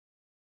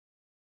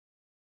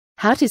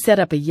How to set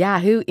up a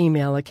Yahoo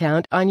email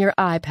account on your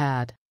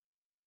iPad.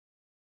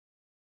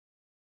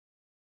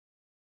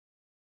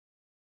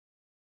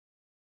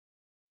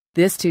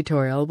 This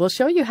tutorial will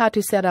show you how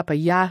to set up a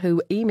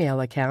Yahoo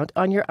email account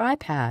on your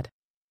iPad.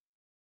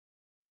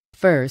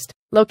 First,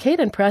 locate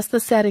and press the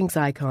settings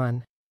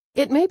icon.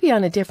 It may be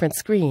on a different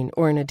screen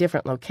or in a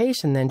different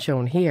location than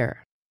shown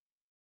here.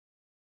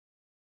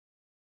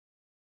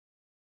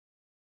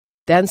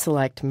 Then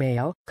select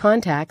Mail,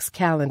 Contacts,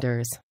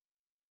 Calendars.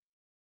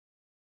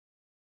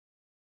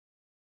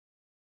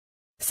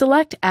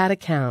 Select Add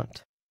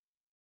Account.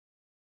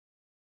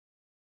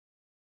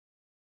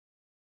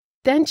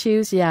 Then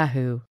choose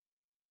Yahoo.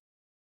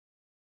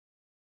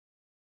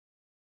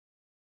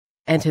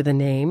 Enter the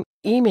name,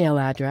 email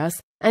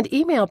address, and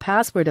email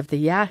password of the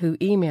Yahoo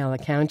email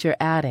account you're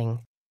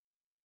adding.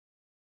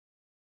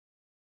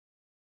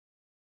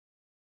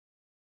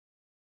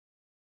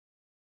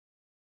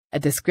 A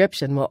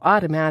description will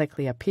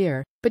automatically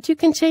appear, but you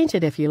can change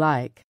it if you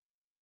like.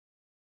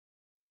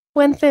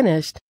 When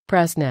finished,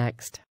 press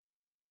Next.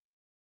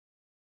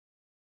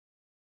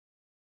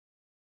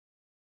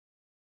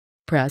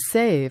 Press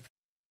Save.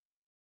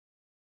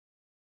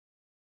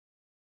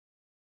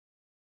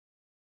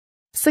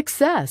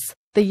 Success!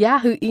 The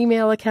Yahoo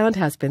email account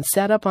has been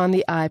set up on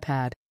the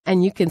iPad,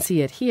 and you can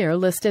see it here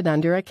listed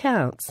under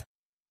Accounts.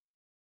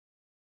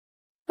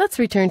 Let's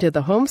return to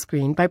the home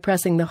screen by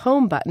pressing the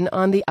Home button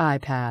on the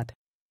iPad.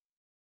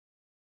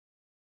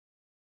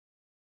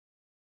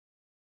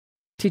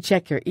 To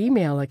check your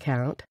email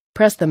account,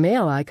 press the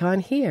Mail icon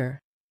here.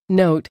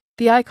 Note,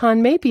 the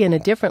icon may be in a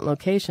different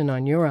location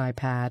on your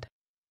iPad.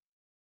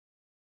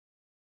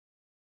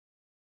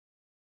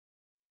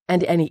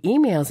 And any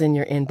emails in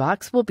your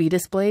inbox will be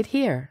displayed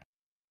here.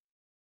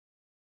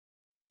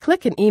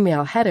 Click an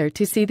email header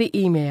to see the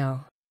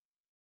email.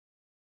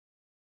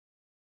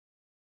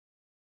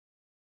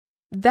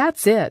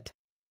 That's it!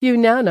 You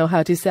now know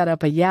how to set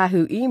up a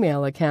Yahoo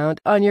email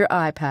account on your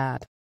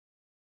iPad.